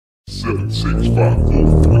7, 6, 5, 4, 3, 2,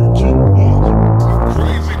 1.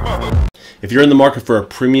 Crazy mother. If you're in the market for a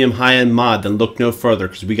premium high-end mod, then look no further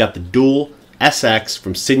because we got the Dual SX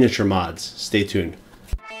from Signature Mods. Stay tuned.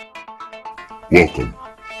 Welcome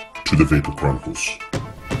to the Vapor Chronicles.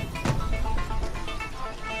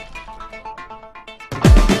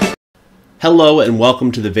 Hello and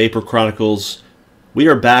welcome to the Vapor Chronicles. We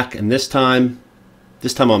are back, and this time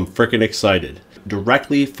I'm freaking excited.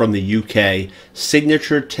 Directly from the UK,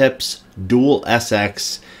 Signature Tips Dual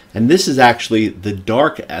SX, and this is actually the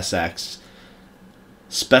Dark SX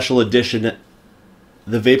Special Edition,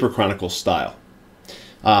 the Vapor Chronicles style.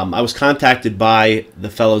 I was contacted by the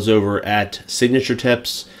fellows over at Signature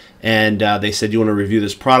Tips, and they said, "You want to review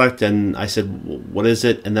this product?" And I said, "What is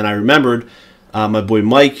it?" And then I remembered my boy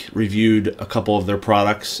Mike reviewed a couple of their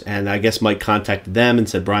products, and I guess Mike contacted them and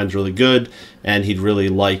said Brian's really good and he'd really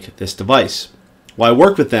like this device. Well, I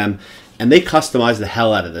worked with them and they customized the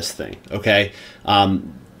hell out of this thing, okay?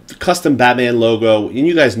 Custom Batman logo, and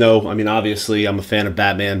you guys know, I mean, obviously I'm a fan of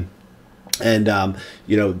Batman, and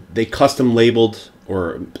you know, they custom labeled,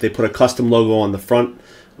 or they put a custom logo on the front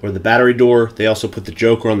or the battery door. They also put the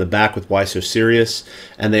Joker on the back with Why So Serious,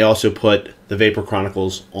 and they also put the Vapor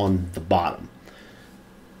Chronicles on the bottom.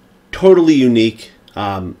 Totally unique,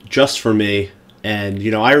 just for me. And you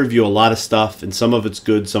know, I review a lot of stuff, and some of it's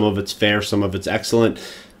good, some of it's fair, some of it's excellent.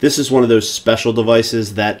 This is one of those special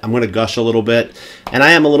devices that I'm going to gush a little bit, and I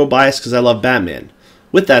am a little biased because I love Batman.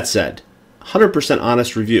 With that said, 100%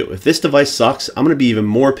 honest review. If this device sucks, I'm going to be even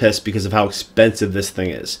more pissed because of how expensive this thing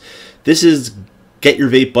is. This is get your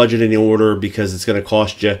vape budget in order, because it's going to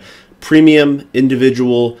cost you premium,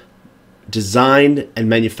 individual, designed and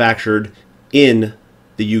manufactured in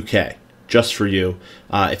the UK, just for you.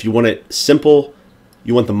 If you want it simple,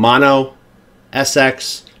 you want the Mono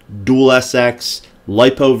SX, Dual SX,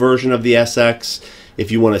 LiPo version of the SX.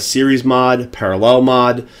 If you want a series mod, parallel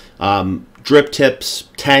mod, drip tips,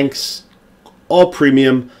 tanks, all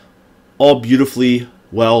premium, all beautifully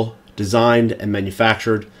well designed and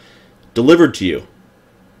manufactured, delivered to you,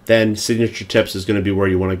 then Signature Tips is going to be where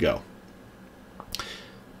you want to go.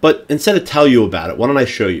 But instead of tell you about it, why don't I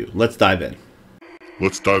show you? Let's dive in.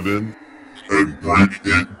 Let's dive in and break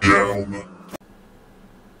it down.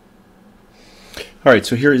 Alright,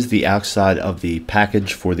 so here is the outside of the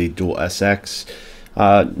package for the Dual SX.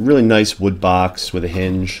 Really nice wood box with a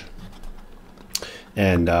hinge.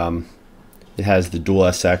 And it has the Dual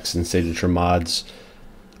SX and Signature Mods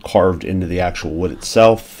carved into the actual wood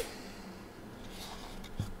itself.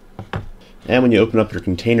 And when you open up your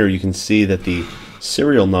container, you can see that the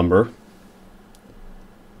serial number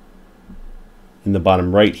in the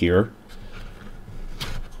bottom right here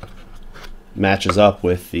matches up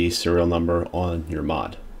with the serial number on your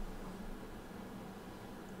mod.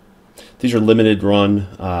 These are limited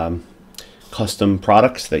run custom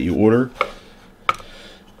products that you order,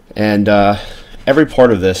 and every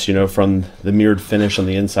part of this, you know, from the mirrored finish on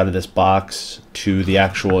the inside of this box to the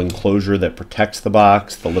actual enclosure that protects the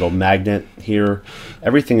box, the little magnet here,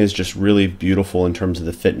 everything is just really beautiful in terms of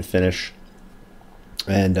the fit and finish,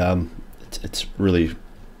 and it's really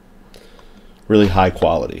high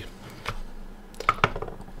quality.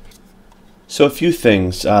 So a few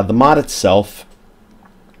things. The mod itself,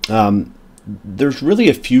 there's really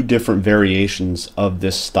a few different variations of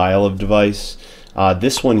this style of device.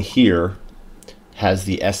 This one here has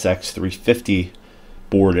the SX350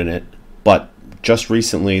 board in it, but just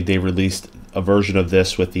recently they released a version of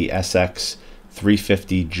this with the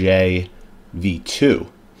SX350J V2.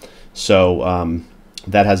 So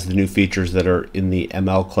that has the new features that are in the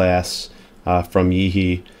ML class from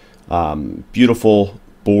Yeehee. Beautiful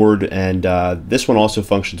board, and this one also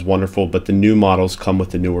functions wonderful, but the new models come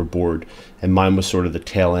with the newer board, and mine was sort of the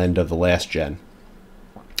tail end of the last gen.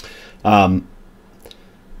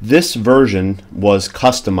 This version was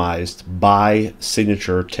customized by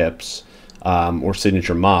Signature Tips or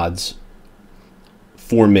Signature Mods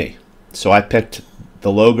for me. So I picked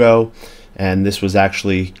the logo, and this was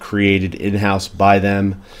actually created in-house by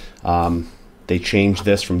them. They changed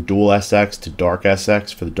this from Dual SX to Dark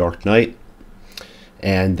SX for the Dark Knight,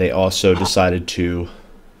 and they also decided to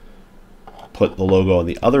put the logo on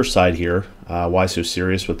the other side here, Why So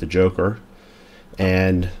Serious with the Joker,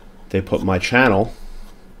 and they put my channel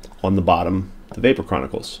on the bottom, the Vapor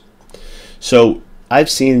Chronicles. So I've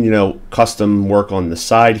seen, you know, custom work on the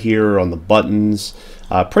side here, on the buttons.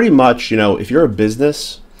 Pretty much, you know, if you're a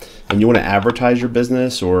business and you want to advertise your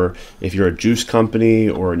business, or if you're a juice company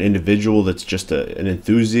or an individual that's just an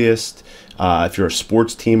enthusiast, if you're a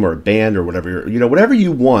sports team or a band or whatever, you know, whatever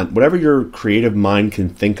you want, whatever your creative mind can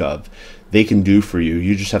think of, they can do for you.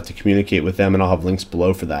 You just have to communicate with them, and I'll have links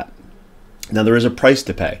below for that. Now there is a price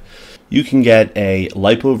to pay. You can get a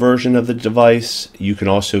LiPo version of the device. You can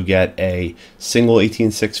also get a single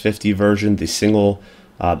 18650 version, the single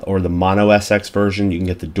or the mono SX version. You can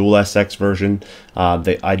get the dual SX version.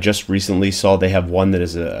 I just recently saw they have one that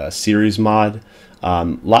is a series mod.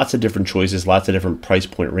 Lots of different choices, lots of different price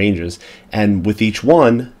point ranges. And with each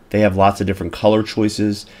one, they have lots of different color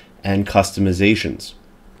choices and customizations.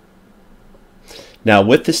 Now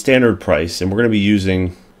with the standard price, and we're going to be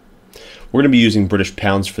using British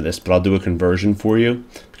pounds for this, but I'll do a conversion for you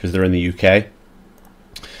because they're in the UK.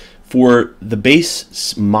 For the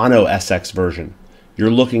base mono SX version,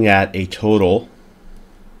 you're looking at a total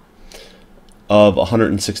of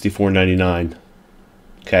 $164.99.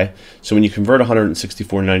 Okay, so when you convert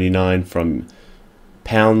 $164.99 from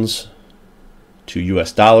pounds to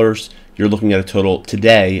US dollars, you're looking at a total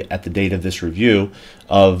today, at the date of this review,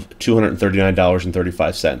 of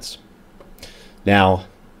 $239.35. Now,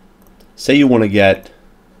 say you want to get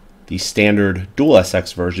the standard dual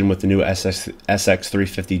SX version with the new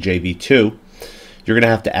SX350JV2, you're going to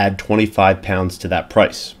have to add 25 pounds to that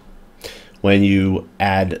price. When you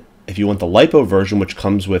add, if you want the LiPo version, which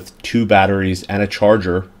comes with 2 batteries and a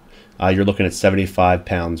charger, you're looking at 75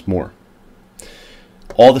 pounds more.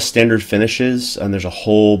 All the standard finishes, and there's a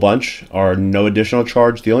whole bunch, are no additional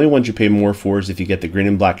charge. The only ones you pay more for is if you get the green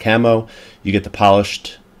and black camo, you get the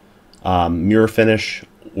polished mirror finish,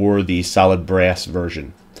 or the solid brass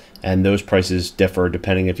version, and those prices differ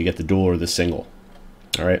depending if you get the dual or the single.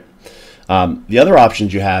 All right. The other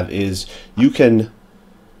options you have is you can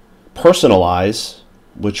personalize,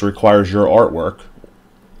 which requires your artwork.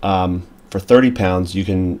 For 30 pounds, you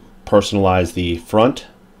can personalize the front,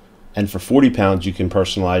 and for 40 pounds, you can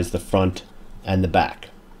personalize the front and the back.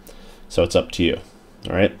 So it's up to you.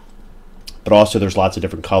 All right. But also there's lots of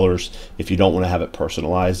different colors if you don't want to have it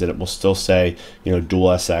personalized, and it will still say, you know,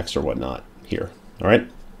 dual SX or whatnot here. All right.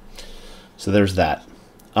 So there's that.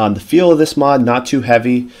 The feel of this mod, not too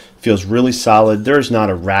heavy, feels really solid. There's not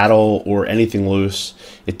a rattle or anything loose.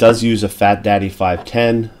 It does use a Fat Daddy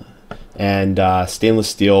 510 and stainless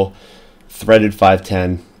steel threaded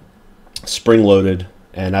 510, spring loaded,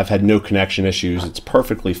 and I've had no connection issues. It's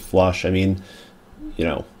perfectly flush. I mean, you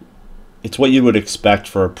know, it's what you would expect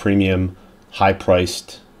for a premium,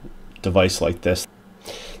 high-priced device like this.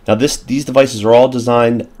 Now these devices are all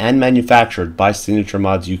designed and manufactured by Signature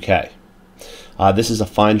Mods UK. This is a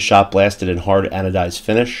fine shot blasted and hard anodized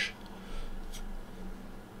finish.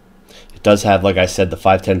 It does have, like I said, the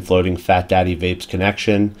 510 floating Fat Daddy Vapes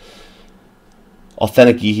connection,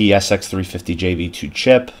 authentic Yeehee SX350JV2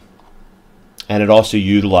 chip, and it also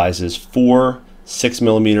utilizes 4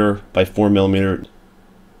 6mm by 4mm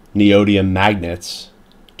neodymium magnets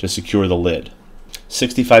to secure the lid.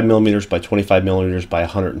 65mm by 25mm by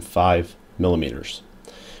 105mm.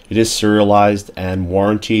 It is serialized and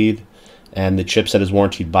warranted, and the chipset is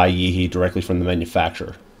warranted by Yeehee directly from the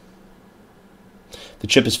manufacturer. The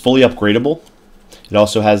chip is fully upgradable. It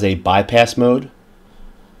also has a bypass mode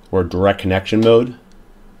or direct connection mode,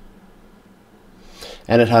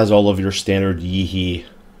 and it has all of your standard Yeehee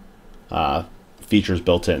features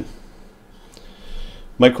built in.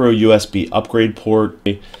 Micro USB upgrade port,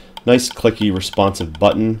 a nice clicky responsive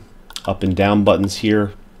button, up and down buttons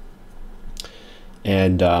here,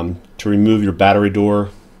 and to remove your battery door,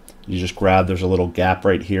 you just grab, there's a little gap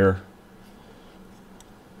right here,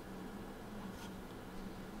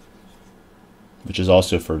 which is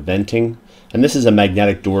also for venting. And this is a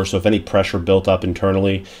magnetic door, so if any pressure built up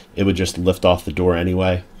internally, it would just lift off the door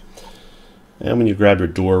anyway. And when you grab your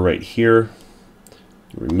door right here,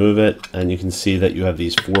 you remove it, and you can see that you have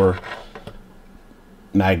these 4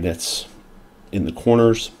 magnets in the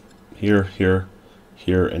corners, here, here,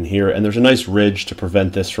 here, and here. And there's a nice ridge to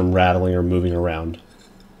prevent this from rattling or moving around.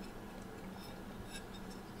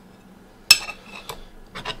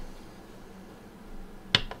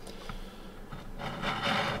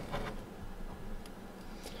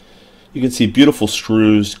 You can see beautiful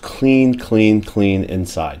screws, clean, clean, clean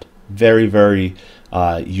inside. Very, very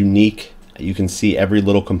unique. You can see every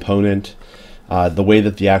little component. The way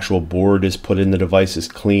that the actual board is put in the device is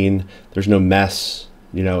clean. There's no mess.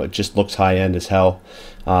 You know, it just looks high-end as hell.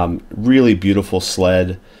 Really beautiful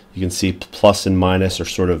sled. You can see plus and minus are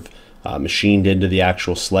sort of machined into the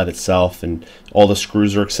actual sled itself, and all the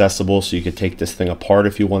screws are accessible, so you could take this thing apart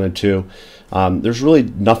if you wanted to. There's really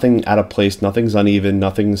nothing out of place, nothing's uneven,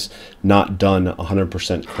 nothing's not done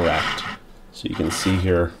 100% correct. So you can see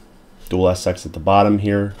here, dual SX at the bottom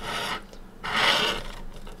here.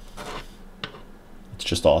 It's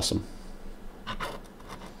just awesome.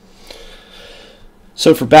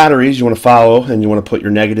 So for batteries, you want to follow and you want to put your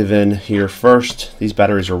negative in here first. These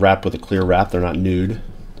batteries are wrapped with a clear wrap, they're not nude.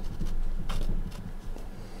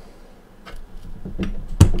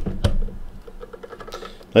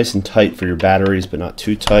 Nice and tight for your batteries, but not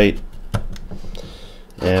too tight.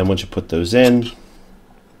 And once you put those in,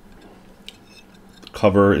 the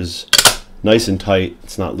cover is nice and tight,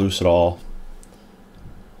 it's not loose at all.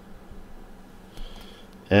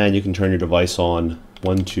 And you can turn your device on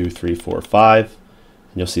 1, 2, 3, 4, 5,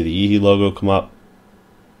 and you'll see the EHE logo come up,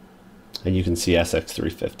 and you can see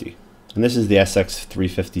SX350. And this is the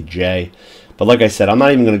SX350J. But like I said, I'm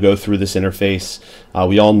not even going to go through this interface.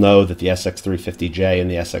 We all know that the SX350J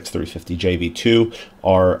and the SX350J V2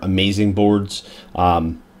 are amazing boards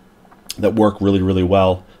that work really, really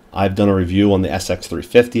well. I've done a review on the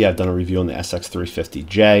SX350. I've done a review on the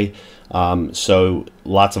SX350J. So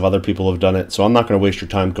lots of other people have done it. So I'm not going to waste your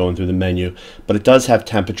time going through the menu. But it does have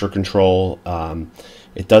temperature control.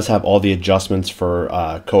 It does have all the adjustments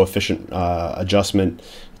for coefficient adjustment.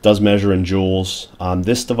 It does measure in joules.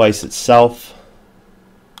 This device itself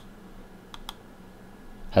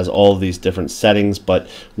has all of these different settings, but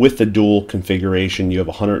with the dual configuration, you have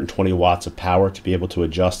 120 watts of power to be able to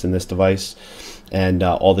adjust in this device, and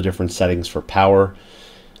all the different settings for power.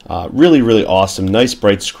 Really, really awesome. Nice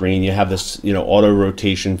bright screen. You have this, auto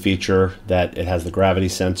rotation feature that it has the gravity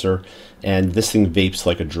sensor, and this thing vapes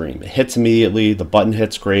like a dream. It hits immediately. The button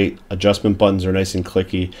hits great. Adjustment buttons are nice and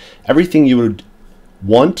clicky. Everything you would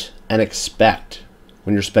want and expect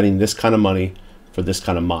when you're spending this kind of money for this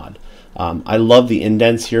kind of mod. I love the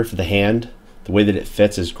indents here for the hand. The way that it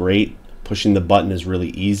fits is great. Pushing the button is really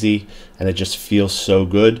easy, and it just feels so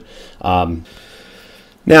good.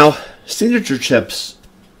 Now, Signature Tips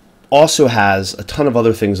also has a ton of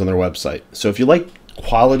other things on their website. So if you like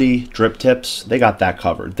quality drip tips, they got that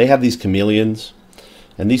covered. They have these chameleons,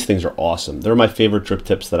 and these things are awesome. They're my favorite drip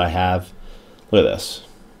tips that I have. Look at this.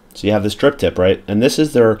 So you have this drip tip, right? And this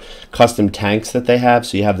is their custom tanks that they have.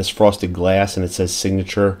 So you have this frosted glass, and it says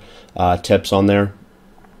Signature Tips on there.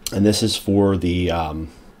 And this is for the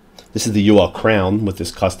this is the UL Crown with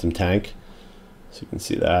this custom tank. So you can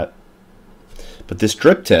see that. But this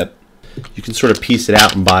drip tip, you can sort of piece it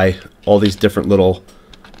out and buy all these different little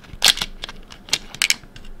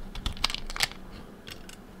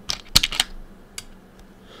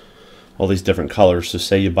different colors. So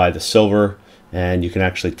say you buy the silver, and you can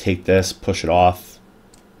actually take this, push it off,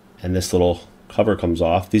 and this little cover comes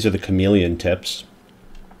off. These are the chameleon tips,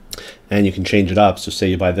 and you can change it up. So say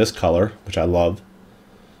you buy this color, which I love,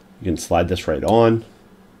 you can slide this right on,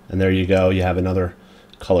 and there you go. You have another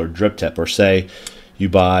colored drip tip. Or say you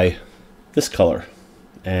buy this color,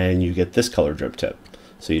 and you get this color drip tip.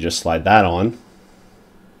 So you just slide that on,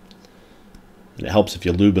 and it helps if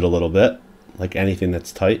you lube it a little bit, like anything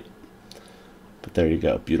that's tight. But there you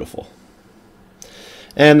go, beautiful.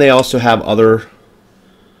 And they also have other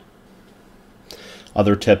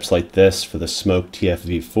tips like this for the Smoke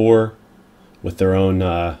TFV4 with their own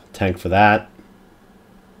tank for that.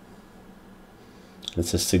 It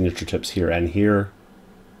says Signature Tips here and here.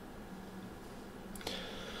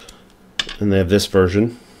 And they have this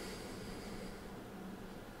version.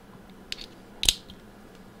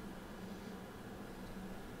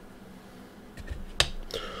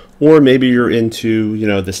 Or maybe you're into,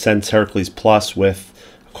 the Sense Hercules Plus with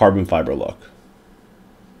a carbon fiber look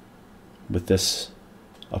with this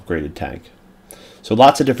upgraded tank. So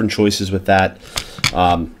lots of different choices with that.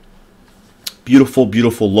 Beautiful,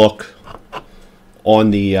 beautiful look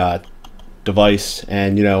on the device,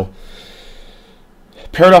 and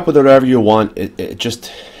pair it up with whatever you want. It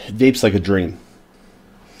just vapes like a dream.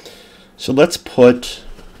 So let's put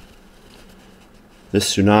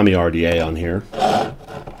this Tsunami RDA on here.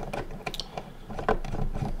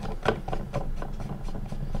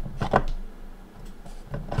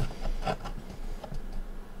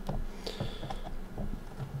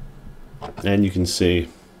 And you can see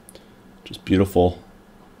just beautiful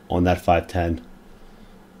on that 510.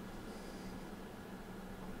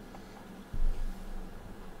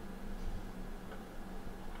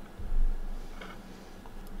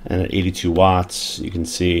 And at 82 watts, you can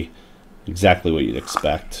see exactly what you'd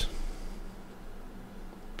expect.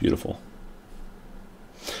 Beautiful.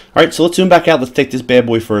 All right, so let's zoom back out. Let's take this bad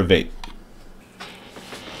boy for a vape.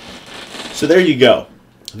 So there you go,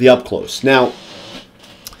 the up close. Now,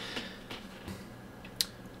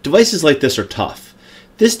 devices like this are tough.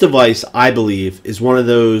 This device, I believe, is one of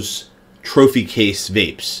those trophy case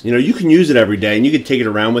vapes. You can use it every day and you can take it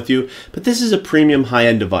around with you, but this is a premium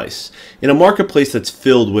high-end device. In a marketplace that's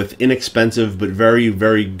filled with inexpensive but very,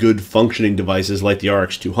 very good functioning devices like the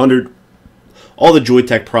RX200, all the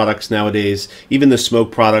Joytech products nowadays, even the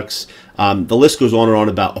smoke products. The list goes on and on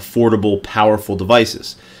about affordable, powerful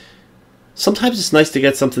devices. Sometimes it's nice to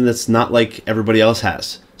get something that's not like everybody else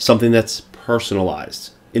has, something that's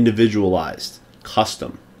personalized, individualized,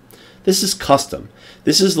 custom. This is custom.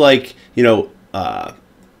 This is like, you know, a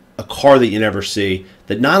car that you never see,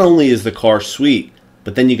 that not only is the car sweet,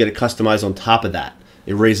 but then you get it customized on top of that.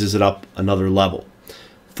 It raises it up another level.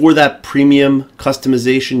 For that premium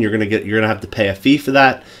customization, you're gonna have to pay a fee for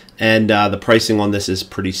that, and the pricing on this is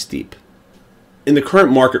pretty steep. In the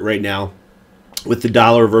current market right now, with the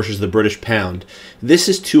dollar versus the British pound, this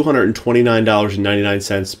is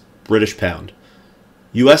 $229.99 British pound.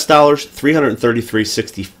 US dollars,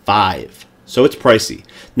 $333.65. So it's pricey.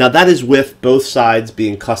 Now that is with both sides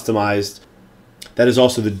being customized. That is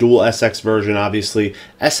also the dual SX version, obviously.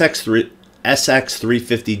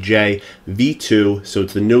 SX350J V2, so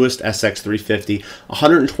it's the newest SX350,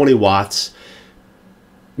 120 watts.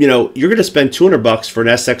 You know, you're going to spend $200 for an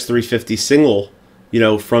SX350 single, you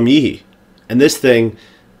know, from Yeehee. And this thing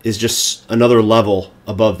is just another level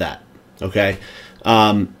above that, okay?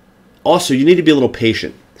 Also, you need to be a little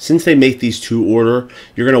patient. Since they make these to order,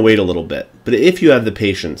 you're going to wait a little bit. But if you have the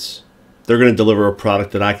patience, they're going to deliver a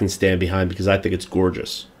product that I can stand behind because I think it's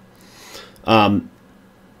gorgeous. Let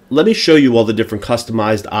me show you all the different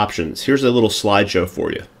customized options. Here's a little slideshow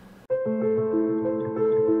for you.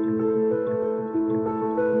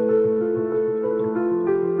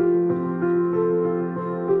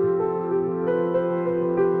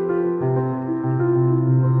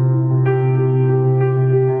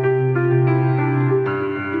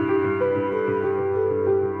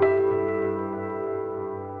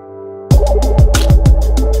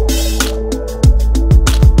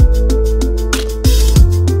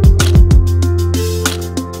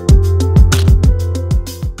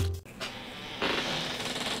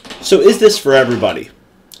 So is this for everybody?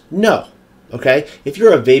 No. Okay. If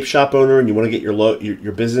you're a vape shop owner and you want to get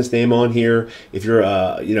your business name on here, if you're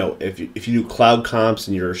you know, if you do cloud comps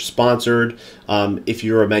and you're sponsored, if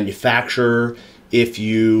you're a manufacturer, if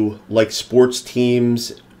you like sports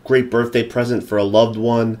teams, great birthday present for a loved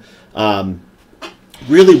one,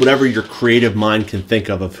 really whatever your creative mind can think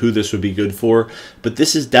of who this would be good for. But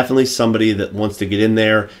this is definitely somebody that wants to get in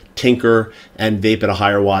there, tinker, and vape at a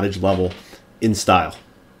higher wattage level in style.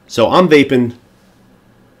 So I'm vaping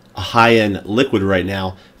a high-end liquid right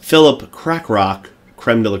now, Philip Crack Rock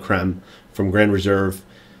Creme de la Creme from Grand Reserve.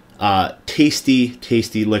 Tasty,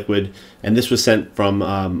 tasty liquid. And this was sent from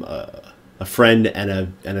a friend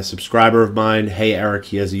and a subscriber of mine. Hey, Eric,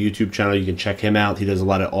 he has a YouTube channel. You can check him out. He does a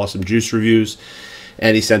lot of awesome juice reviews.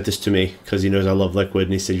 And he sent this to me because he knows I love liquid.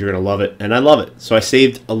 And he said, you're going to love it. And I love it. So I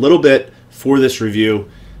saved a little bit for this review.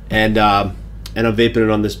 And I'm vaping it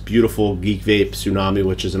on this beautiful Geek Vape Tsunami,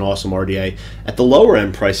 which is an awesome RDA at the lower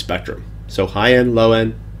end price spectrum. So high end, low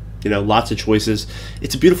end, you know, lots of choices.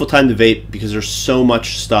 It's a beautiful time to vape because there's so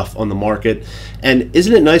much stuff on the market. And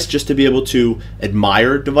isn't it nice just to be able to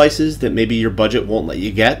admire devices that maybe your budget won't let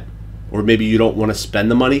you get, or maybe you don't want to spend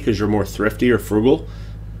the money because you're more thrifty or frugal?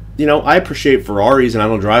 You know, I appreciate Ferraris and I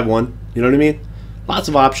don't drive one. You know what I mean? Lots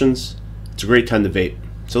of options. It's a great time to vape.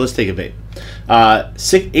 So let's take a vape.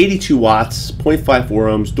 82 watts, 0.54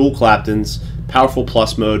 ohms, dual Claptons, powerful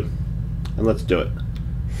plus mode, and let's do it.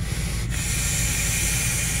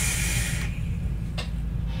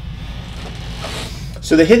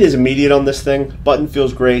 So the hit is immediate on this thing. Button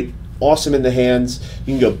feels great, awesome in the hands.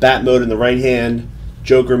 You can go bat mode in the right hand,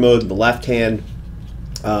 Joker mode in the left hand.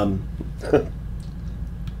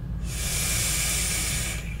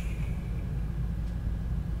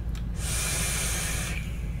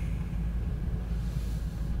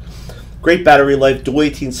 Great battery life, dual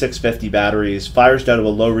 18650 batteries, fires down to a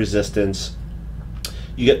low resistance.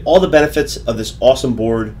 You get all the benefits of this awesome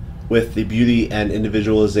board with the beauty and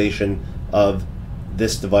individualization of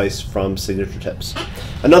this device from Signature Tips.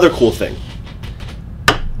 Another cool thing,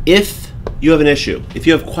 if you have an issue, if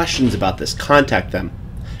you have questions about this, contact them.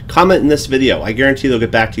 Comment in this video. I guarantee they'll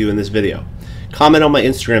get back to you in this video. Comment on my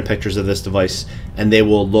Instagram pictures of this device and they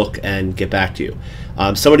will look and get back to you.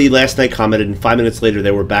 Somebody last night commented and 5 minutes later they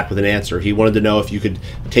were back with an answer. He wanted to know if you could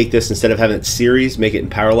take this, instead of having it series, make it in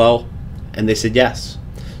parallel, and they said yes.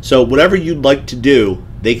 So whatever you'd like to do,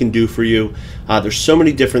 they can do for you. There's so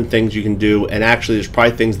many different things you can do, and actually there's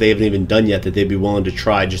probably things they haven't even done yet that they'd be willing to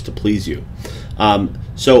try just to please you.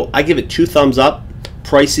 So I give it 2 thumbs up.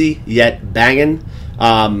 Pricey yet banging.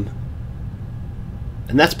 And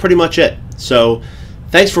that's pretty much it. So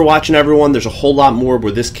thanks for watching, everyone. There's a whole lot more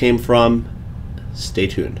where this came from. Stay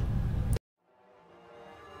tuned.